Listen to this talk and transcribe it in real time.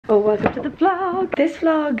Oh, welcome to the vlog. This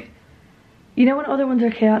vlog, you know when other ones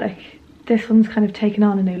are chaotic, this one's kind of taken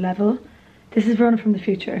on a new level. This is run from the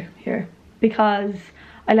future here because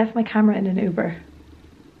I left my camera in an Uber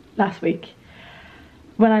last week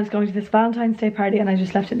when I was going to this Valentine's Day party, and I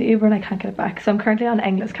just left it in the Uber and I can't get it back. So I'm currently on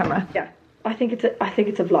Engla's camera. Yeah, I think it's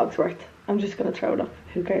a vlog's worth. I'm just gonna throw it up.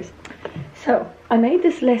 Who cares? So I made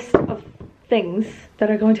this list of things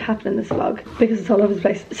that are going to happen in this vlog because it's all over the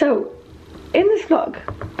place. So in this vlog,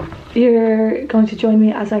 you're going to join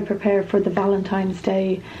me as I prepare for the Valentine's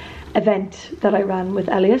Day event that I ran with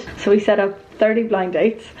Elliot. So we set up 30 blind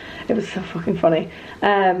dates. It was so fucking funny.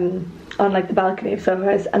 On like the balcony of Soho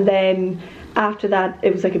House, and then after that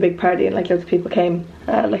it was like a big party and like loads of people came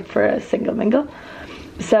like for a single mingle.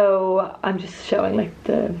 So I'm just showing like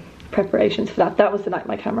the preparations for that. That was the night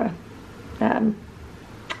my camera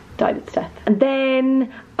died its death. And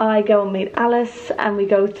then I go and meet Alice and we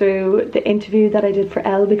go through the interview that I did for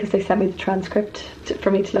Elle because they sent me the transcript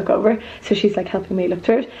for me to look over. So she's like helping me look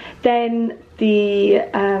through it. Then the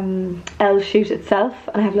Elle shoot itself,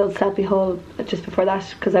 and I have a little selfie haul just before that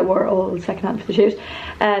because I wore all secondhand for the shoot.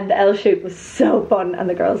 And the Elle shoot was so fun and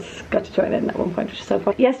the girls got to join in at one point, which was so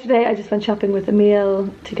fun. Yesterday I just went shopping with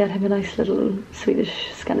Emil to get him a nice little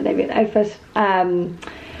Swedish Scandinavian outfit.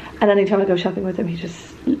 And anytime I go shopping with him,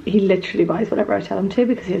 he literally buys whatever I tell him to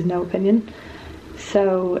because he has no opinion.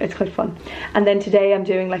 So it's quite fun. And then today I'm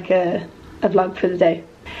doing like a vlog for the day.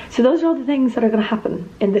 So those are all the things that are going to happen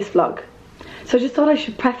in this vlog. So I just thought I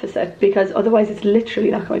should preface it because otherwise it's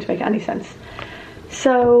literally not going to make any sense.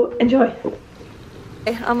 So enjoy.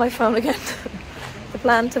 On my phone again. The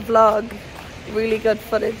plan to vlog really good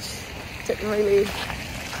footage didn't really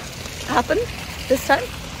happen this time.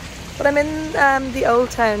 But I'm in the old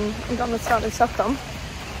town in Stockholm,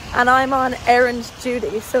 and I'm on errand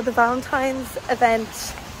duty. So the Valentine's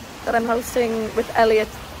event that I'm hosting with Elliot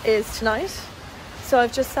is tonight. So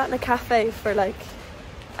I've just sat in a cafe for like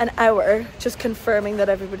an hour just confirming that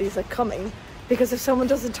everybody's like coming, because if someone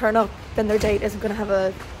doesn't turn up then their date isn't going to have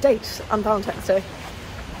a date on Valentine's Day.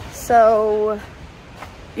 So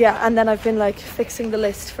yeah, and then I've been like fixing the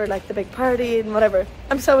list for like the big party and whatever.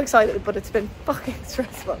 I'm so excited, but it's been fucking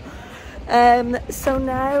stressful. So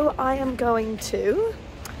now I am going to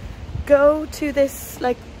go to this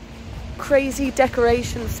like crazy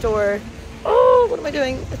decoration store. Oh, what am I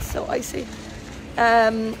doing? It's so icy.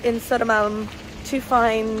 In Stockholm to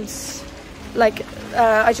find like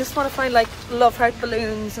I just want to find like love heart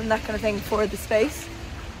balloons and that kind of thing for the space.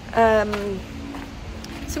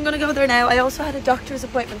 So I'm gonna go there now. I also had a doctor's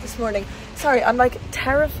appointment this morning. Sorry, I'm like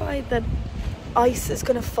terrified that ice is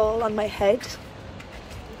gonna fall on my head.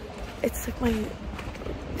 It's like my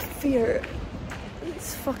fear.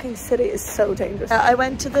 This fucking city is so dangerous. I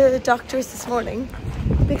went to the doctor's this morning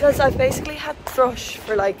because I've basically had thrush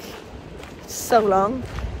for like so long.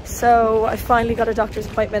 So I finally got a doctor's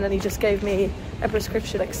appointment and he just gave me a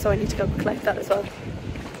prescription, like, so I need to go collect that as well.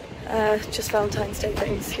 Just Valentine's Day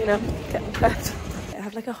things, you know, getting prepped. I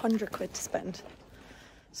have like 100 quid to spend.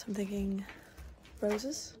 So I'm thinking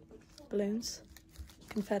roses, balloons,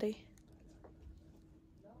 confetti.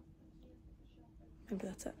 Maybe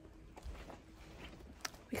that's it.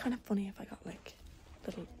 It'd be kind of funny if I got like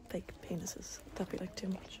little fake penises. That'd be like too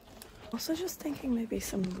much. Also just thinking maybe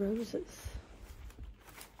some roses.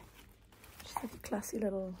 Just like a classy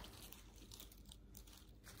little...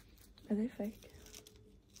 Are they fake?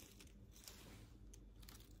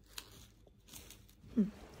 Gonna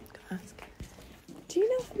ask. Do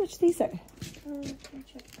you know how much these are? Can I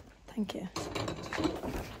check? Thank you.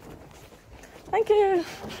 Thank you.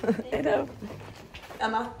 I know.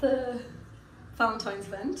 I'm at the Valentine's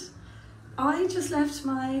event. I just left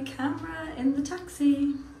my camera in the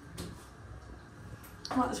taxi.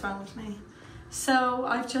 What is wrong with me? So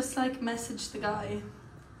I've just like messaged the guy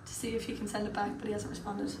to see if he can send it back, but he hasn't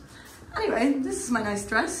responded. Anyway, this is my nice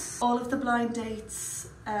dress. All of the blind dates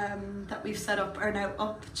that we've set up are now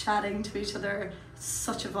up chatting to each other. It's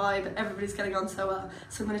such a vibe. Everybody's getting on so well.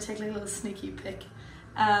 So I'm going to take like a little sneaky pic.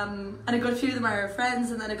 And a good few of them are our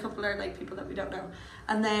friends, and then a couple are like people that we don't know.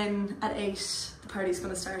 And then at 8 the party's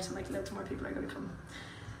going to start and like loads more people are going to come.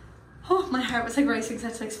 Oh, my heart was like racing because I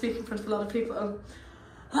had to like speak in front of a lot of people.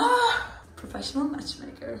 Ah, professional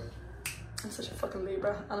matchmaker. I'm such a fucking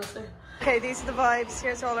Libra, honestly. Okay, these are the vibes.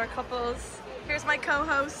 Here's all our couples. Here's my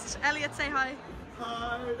co-host, Elliot, say hi.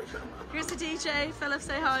 Hi. Here's the DJ, Philip,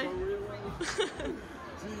 say hi.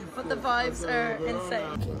 But the vibes are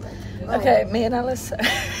insane. Okay, me and Alice.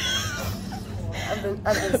 I've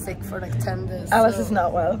been sick for like 10 days. Alice is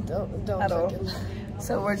not well don't at all.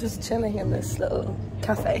 So we're just chilling in this little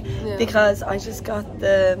cafe because I just got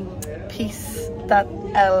the piece that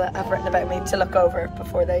Elle have written about me to look over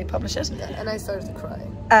before they publish it. Yeah, and I started to cry.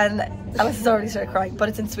 And Alice has already started crying, but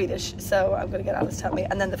it's in Swedish, so I'm going to get Alice to help me,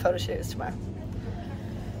 and then the photo shoot is tomorrow.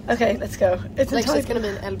 Okay, let's go. It's like it's going to be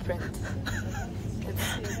an Elle print.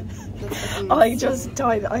 I just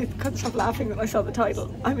died. I couldn't stop laughing when I saw the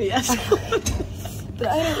title. I'm a yes. But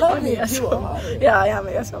I don't love me. Yes woman. Yeah, I am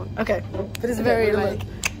a yes woman. Okay. But it's very like...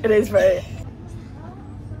 It is very...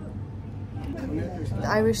 The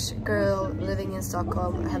Irish girl living in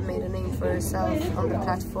Stockholm had made a name for herself on the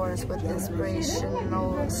platforms with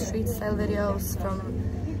inspirational street style videos from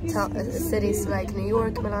cities like New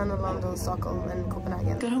York, Milan, London, Stockholm and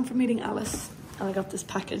Copenhagen. I got home from meeting Alice and I got this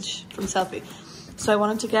package from Selfie. So I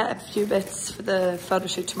wanted to get a few bits for the photo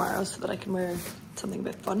shoot tomorrow so that I can wear something a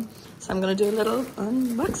bit fun. So I'm going to do a little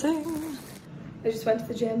unboxing. I just went to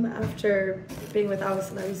the gym after being with Alice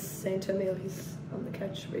and I was saying to Emil, he's on the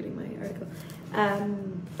couch reading my article.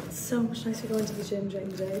 It's so much nicer going to the gym during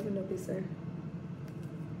the day when nobody's there.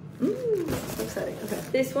 So exciting. Okay,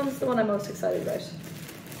 this one's the one I'm most excited about.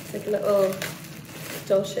 It's like a little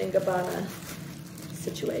Dolce & Gabbana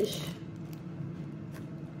situation.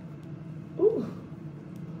 Ooh.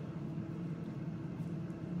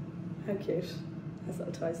 How cute. Has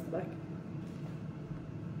little ties at the back.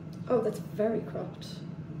 Oh, that's very cropped.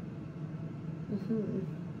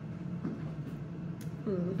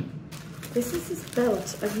 This is this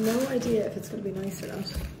belt. I have no idea if it's going to be nice or not.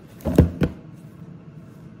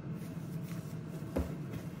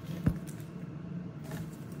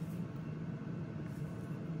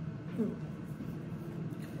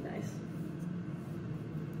 Nice.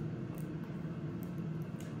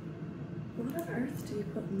 What on earth do you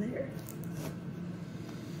put in there?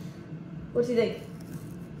 What do you think?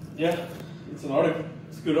 Yeah, it's an article.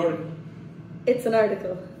 It's a good article. It's an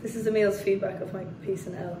article. This is Emil's feedback of my piece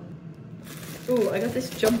in Elle. Ooh, I got this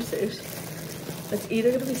jumpsuit. It's either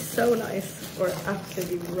going to be so nice or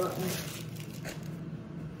absolutely rotten.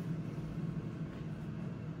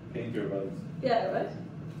 Paint your vibes. Yeah, right?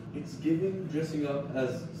 It's giving dressing up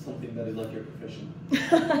as something that is like your profession.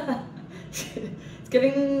 It's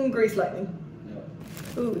giving grease lightning.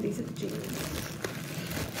 Yeah. Ooh, these are the jeans.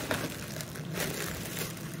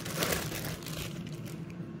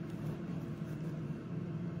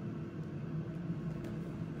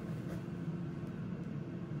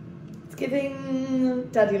 Giving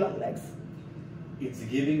daddy long legs. It's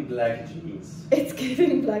giving black jeans. It's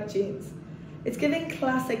giving black jeans. It's giving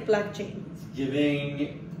classic black jeans. It's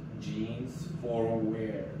giving jeans for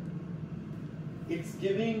wear. It's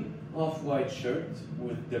giving off-white shirt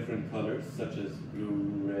with different colors such as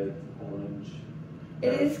blue, red, orange.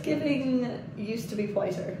 It is giving used to be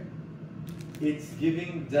whiter. It's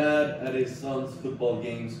giving dad at his son's football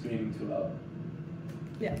game screaming too loud.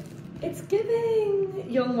 Yeah. It's giving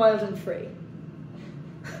young, wild and free.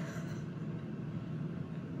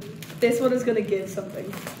 This one is going to give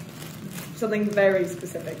something. Something very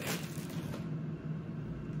specific.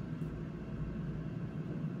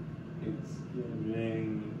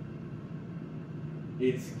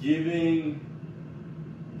 It's giving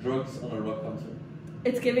drugs on a rock concert.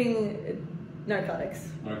 It's giving narcotics.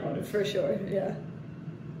 Narcotics. For sure, yeah.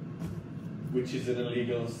 Which is an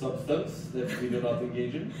illegal substance that we do not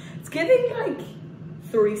engage in. It's giving like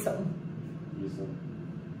threesome. Threesome.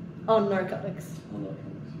 On narcotics. On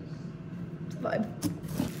narcotics, yes. It's a vibe.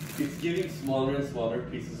 It's giving smaller and smaller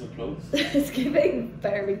pieces of clothes. It's giving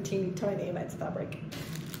very teeny tiny amounts of fabric.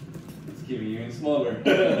 It's giving even smaller.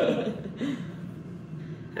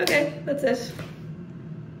 Okay, that's it.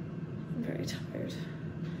 I'm very tired.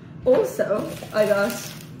 Also, I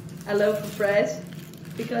got a loaf of bread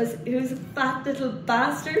because who's a fat little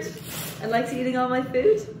bastard and likes eating all my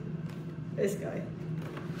food? This guy.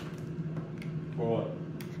 For what?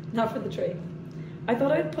 Not for the tree. I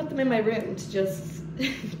thought I'd put them in my room to just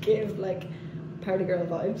give like party girl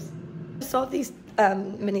vibes. I saw these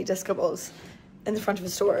mini disco balls in the front of a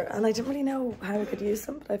store and I didn't really know how I could use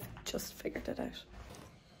them, but I've just figured it out.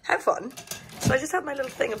 How fun. So I just have my little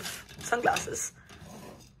thing of sunglasses.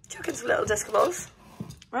 Chuck in some little disco balls.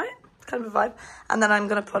 Right? It's kind of a vibe. And then I'm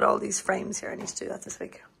going to put all these frames here. I need to do that this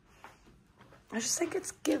week. I just think it's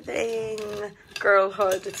giving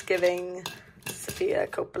girlhood. It's giving Sofia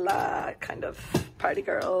Coppola kind of party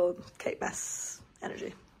girl, Kate Mess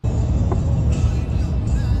energy.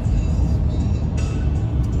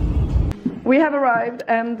 We have arrived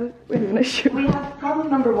and we're gonna shoot. We have problem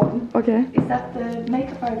number one. Okay. Is that the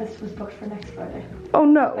makeup artist was booked for next Friday. Oh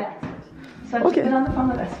no. By accident. So I've just been on the phone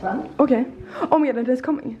with this friend. Okay. Oh my god, is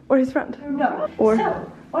coming? Or his friend? No. Or...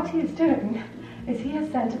 So, what he is doing is he has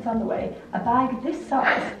sent, it's on the way, a bag this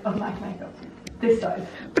size of MAC makeup. This size.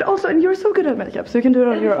 But also, and you're so good at makeup, so you can do it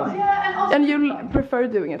on your own. Yeah, and also... And you prefer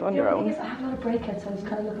doing it on your own. I have a lot of breakouts, so I was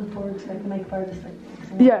kind of looking forward to like the makeup artist.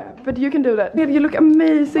 Yeah, but you can do that. You look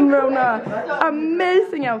amazing, Rona.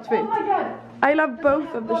 Amazing outfit. Oh my god. I love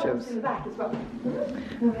both of the shoes. In the back as well.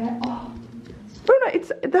 Oh. Rona,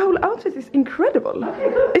 the whole outfit is incredible. Okay,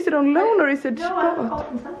 is it on loan or is it bought?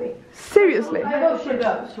 Seriously? Those are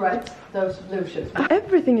those, right? Those blue shoes.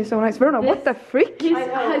 Everything is so nice. Rona, what the frick?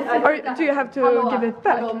 Or do you have to give it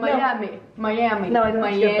back? Hallå, Miami. No, I don't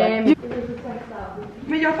Miami.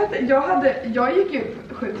 Men jag fattar, jag gick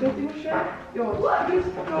upp 7:30 i morse. Jag var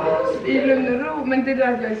frukost i lugn och ro, men det är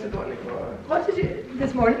där jag är så dålig på. What did you,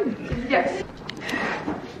 this morning? Yes.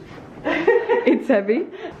 It's heavy.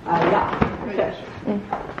 Yeah. Okay.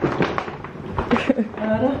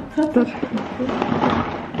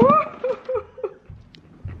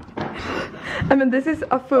 I mean, this is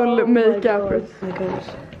a full makeup. Oh my gosh.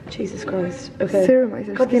 Jesus Christ. Okay.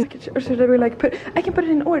 Serumizer, skin, or should I be like I can put it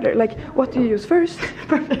in order. Like, what do you use first?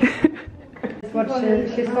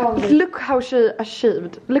 Look how she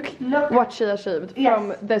achieved. Look what she achieved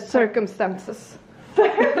from the circumstances. Or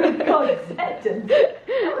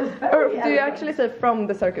do you actually say from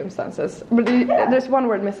the circumstances? But there's one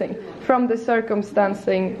word missing. From the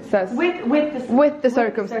circumstancing says with the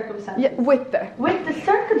circumstances. Yeah, with the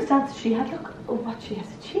circumstances she had. Look what she has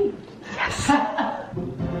achieved. Yes.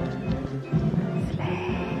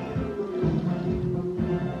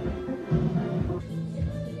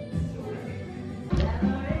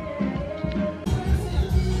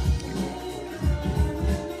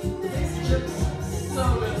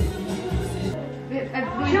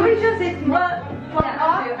 Should we just eat one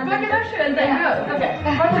and then and then go? Okay.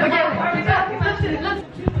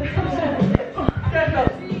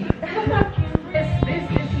 This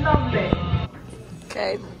is lovely.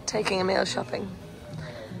 Okay, taking a meal shopping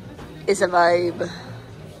is a vibe.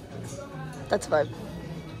 That's a vibe.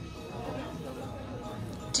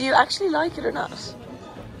 Do you actually like it or not?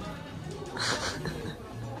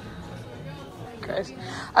 Great.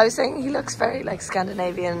 I was saying he looks very like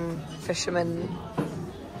Scandinavian fisherman,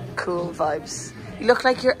 cool vibes. You look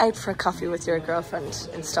like you're out for a coffee with your girlfriend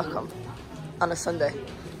in Stockholm on a Sunday.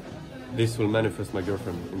 This will manifest my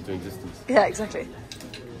girlfriend into existence. Yeah, exactly.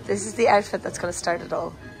 This is the outfit that's going to start it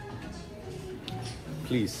all.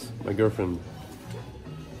 Please, my girlfriend,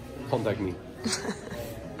 contact me.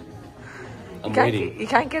 I'm waiting. You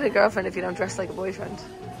can't get a girlfriend if you don't dress like a boyfriend.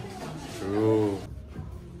 True.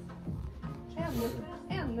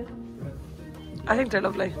 I think they're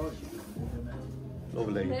lovely.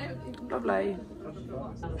 Lovely. Lovely.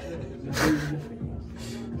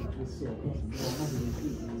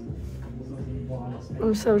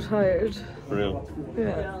 I'm so tired. For real?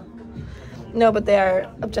 Yeah. No, but they are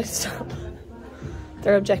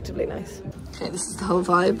they're objectively nice. Okay, this is the whole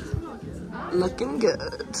vibe. Looking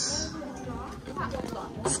good.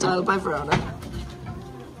 Styled by Verona.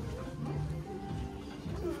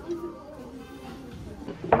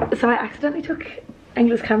 So I accidentally took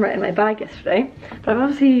Engla's camera in my bag yesterday, but I've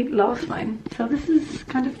obviously lost mine. So this is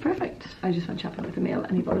kind of perfect. I just went shopping with Emil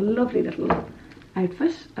and he bought a lovely little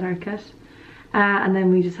outfit at Arcade. And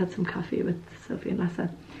then we just had some coffee with Sophie and Lessa.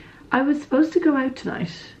 I was supposed to go out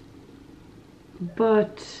tonight,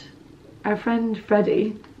 but our friend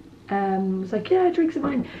Freddie was like, yeah, drinks are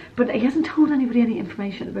mine. But he hasn't told anybody any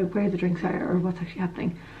information about where the drinks are or what's actually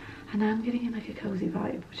happening. And I'm getting in like a cozy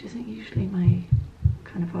vibe, which isn't usually my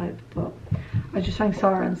kind of vibe, but I just rang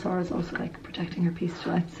Sarah and Sarah's also like protecting her peace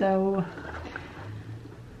tonight. So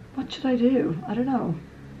what should I do? I don't know.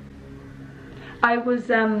 I was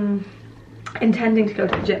intending to go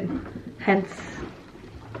to the gym, hence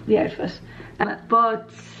the outfit, but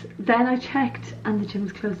then I checked and the gym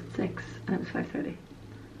was closed at 6 and it was 5:30.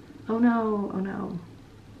 Oh no, oh no.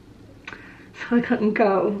 So I couldn't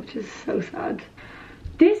go, which is so sad.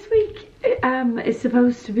 This week is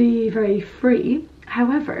supposed to be very free.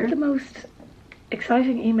 However, the most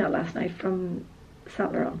exciting email last night from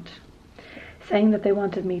Saint Laurent saying that they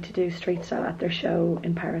wanted me to do street style at their show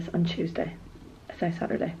in Paris on Tuesday. It's now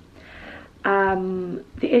Saturday.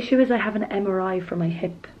 The issue is I have an MRI for my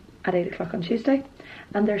hip at 8 o'clock on Tuesday,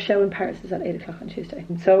 and their show in Paris is at 8 o'clock on Tuesday.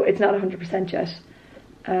 So it's not 100% yet.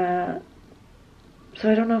 So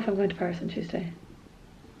I don't know if I'm going to Paris on Tuesday.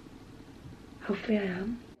 Hopefully I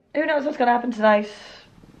am. Who knows what's going to happen tonight?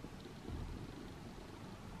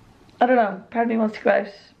 I don't know. Part of me wants to go out.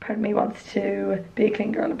 Part of me wants to be a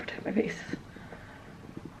clean girl and protect my peace.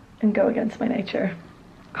 And go against my nature.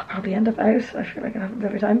 I'll probably end up out. I feel like I have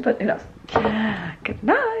every time, but who knows? Good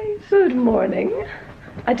night. Good morning.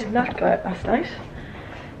 I did not go out last night.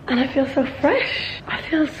 And I feel so fresh. I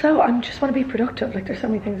just want to be productive. Like, there's so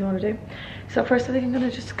many things I want to do. So first I think I'm going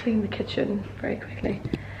to just clean the kitchen very quickly.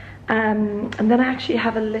 And then I actually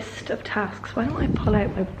have a list of tasks. Why don't I pull out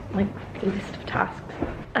my list of tasks?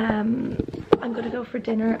 I'm going to go for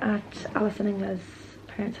dinner at Alice and Ingla's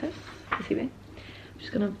parents' house this evening. I'm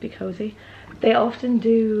just going to be cozy. They often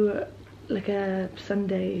do like a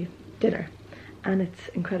Sunday dinner. And it's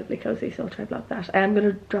incredibly cozy, so I'll try to vlog that. I am going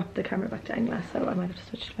to drop the camera back to England, so I might have to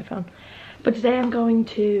switch to my phone. But today I'm going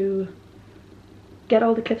to get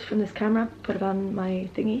all the clips from this camera, put it on my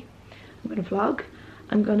thingy. I'm going to vlog.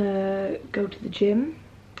 I'm going to go to the gym.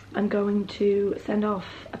 I'm going to send off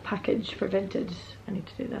a package for Vinted. I need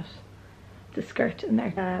to do that. The skirt in there.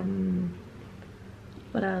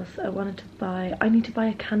 What else? I need to buy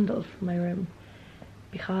a candle for my room.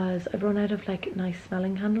 Because I've run out of like nice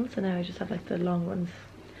smelling candles, and now I just have like the long ones.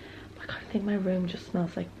 I kind of think my room just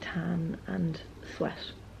smells like tan and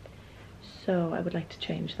sweat, so I would like to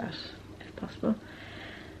change that if possible.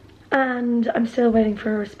 And I'm still waiting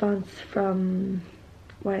for a response from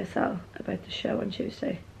YSL about the show on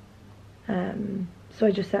Tuesday. So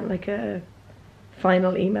I just sent like a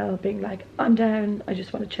final email being like, I'm down, I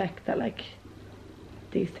just want to check that like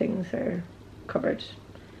these things are covered.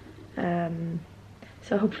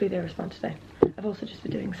 So hopefully they respond today. I've also just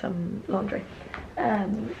been doing some laundry.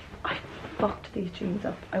 I fucked these jeans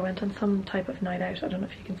up. I went on some type of night out. I don't know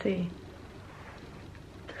if you can see.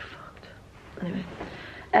 They're fucked. Anyway.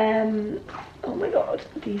 Oh my god.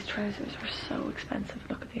 These trousers were so expensive.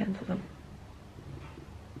 Look at the ends of them.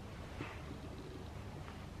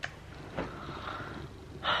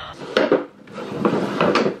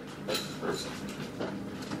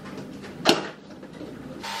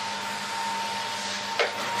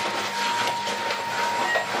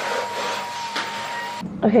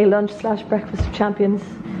 Okay, lunch / breakfast of champions.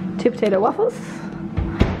 2 potato waffles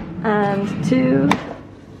and 2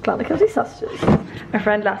 Clonakilty sausages. My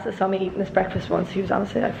friend Lasse saw me eating this breakfast once. He was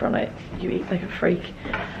honestly like, "From it, you eat like a freak."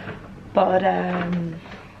 But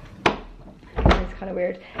it's kind of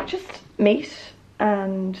weird. Just meat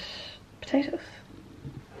and potatoes.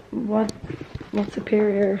 What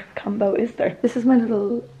superior combo is there? This is my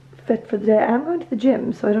little fit for the day. I'm going to the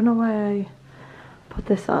gym, so I don't know why I put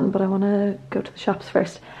this on, but I want to go to the shops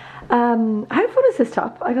first. How fun is this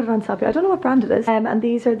top? I got it on Selfie. I don't know what brand it is. And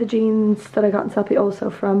these are the jeans that I got in Selfie also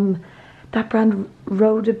from that brand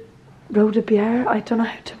Rode Bier. I don't know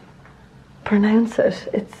how to pronounce it.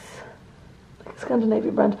 It's like a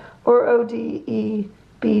Scandinavian brand. Or Odebjer.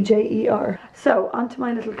 So onto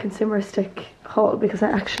my little consumeristic haul, because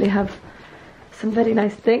I actually have some very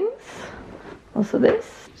nice things. Also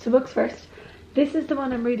this. So books first. This is the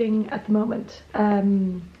one I'm reading at the moment.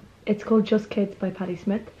 It's called Just Kids by Patti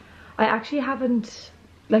Smith. I actually haven't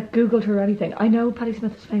like googled her or anything. I know Patti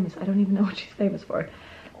Smith is famous. I don't even know what she's famous for.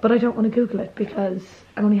 But I don't want to google it because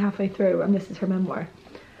I'm only halfway through and this is her memoir.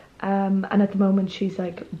 And at the moment she's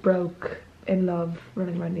like broke, in love,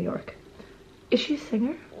 running around New York. Is she a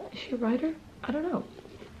singer? Is she a writer? I don't know.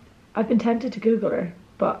 I've been tempted to Google her,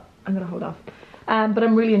 but I'm going to hold off. But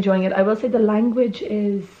I'm really enjoying it. I will say the language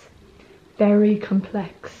is very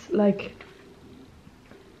complex. Like,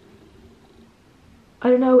 I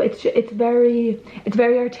don't know, it's very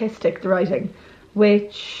artistic, the writing,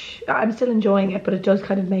 which I'm still enjoying it, but it does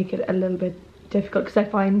kind of make it a little bit difficult because I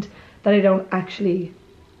find that I don't actually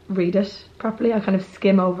read it properly. I kind of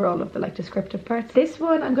skim over all of the like descriptive parts. This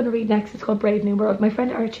one I'm going to read next. It's called Brave New World. My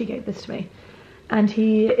friend Archie gave this to me, and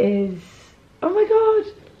he is, oh my god,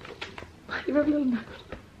 you have a little note.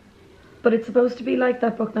 But it's supposed to be like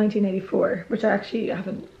that book 1984, which I actually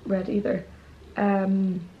haven't read either.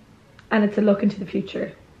 And it's a look into the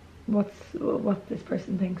future. What this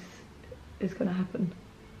person thinks is going to happen.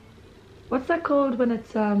 What's that called when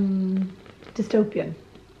it's dystopian?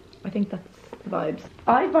 I think that's the vibes.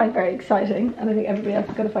 I find it very exciting, and I think everybody else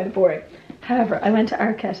is going to find it boring. However, I went to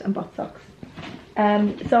Arket and bought socks.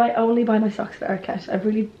 So I only buy my socks at Arket. I've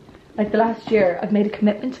really, like the last year, I've made a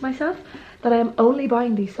commitment to myself that I am only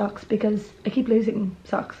buying these socks because I keep losing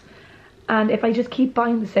socks. And if I just keep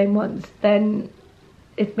buying the same ones, then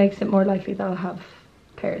it makes it more likely that I'll have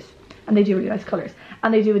pairs. And they do really nice colours.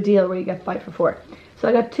 And they do a deal where you get 5 for 4. So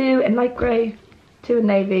I got 2 in light grey, 2 in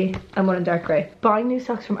navy, and 1 in dark grey. Buying new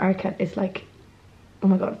socks from Arket is like, oh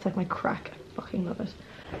my god, it's like my crack. I fucking love it.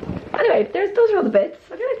 Anyway, those are all the bits.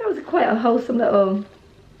 I feel like that was quite a wholesome little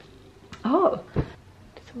haul.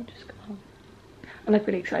 Did someone just come home? I'm like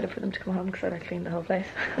really excited for them to come home because I like cleaned the whole place.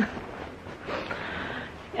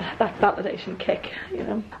 Yeah, that validation kick, you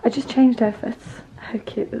know. I just changed outfits. How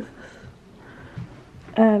cute is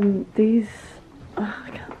this? These I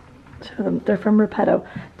can't show them. They're from Repetto.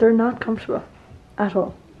 They're not comfortable at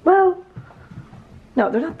all. Well, no,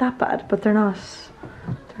 they're not that bad, but they're not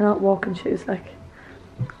walking shoes like.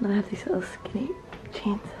 And I have these little skinny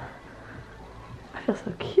jeans. I feel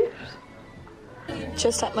so cute.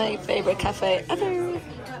 Just at my favourite cafe ever.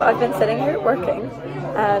 I've been sitting here working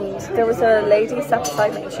and there was a lady sat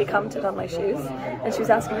beside me and she commented on my shoes and she was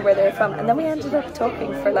asking me where they were from, and then we ended up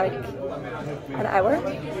talking for like an hour,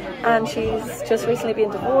 and she's just recently been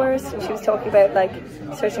divorced and she was talking about like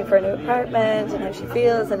searching for a new apartment and how she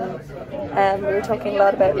feels, and we were talking a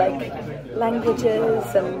lot about like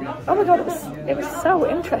languages, and oh my god, it was so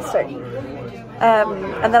interesting.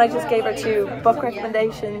 And then I just gave her 2 book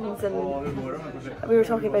recommendations and we were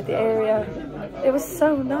talking about the area. It was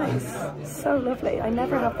so nice, so lovely. I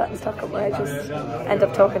never have that in Stockholm where I just end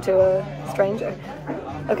up talking to a stranger.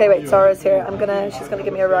 Okay, wait, Zara's here. She's gonna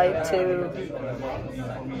give me a ride to,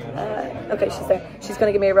 okay, she's there. She's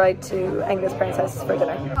gonna give me a ride to English Parents' house for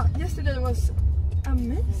dinner. Yesterday was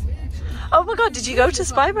amazing. Oh my god, did you go to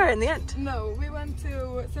Spy Bar in the end? No, we went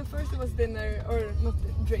to, so first it was dinner, or not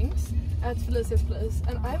drinks, at Felicia's place,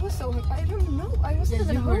 and I was so I don't know, I wasn't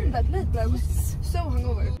even home that late, but I was so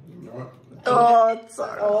hungover. Oh,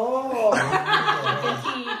 sorry. Oh!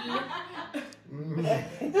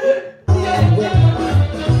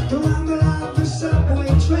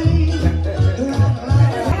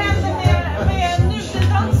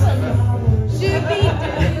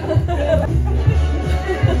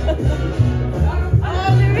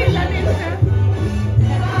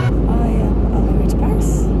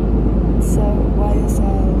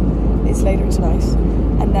 Later tonight,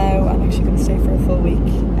 and now I'm actually going to stay for a full week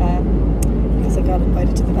because I got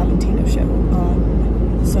invited to the Valentino show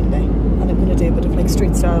on Sunday, and I'm going to do a bit of like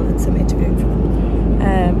street style and some interviewing for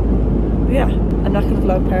them. Yeah, I'm not going to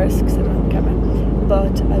vlog Paris because I don't have a camera,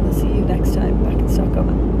 but I will see you next time back in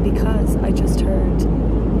Stockholm, because I just heard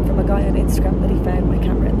from a guy on Instagram that he found my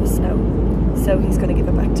camera in the snow, so he's going to give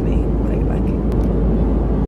it back to me when I get back.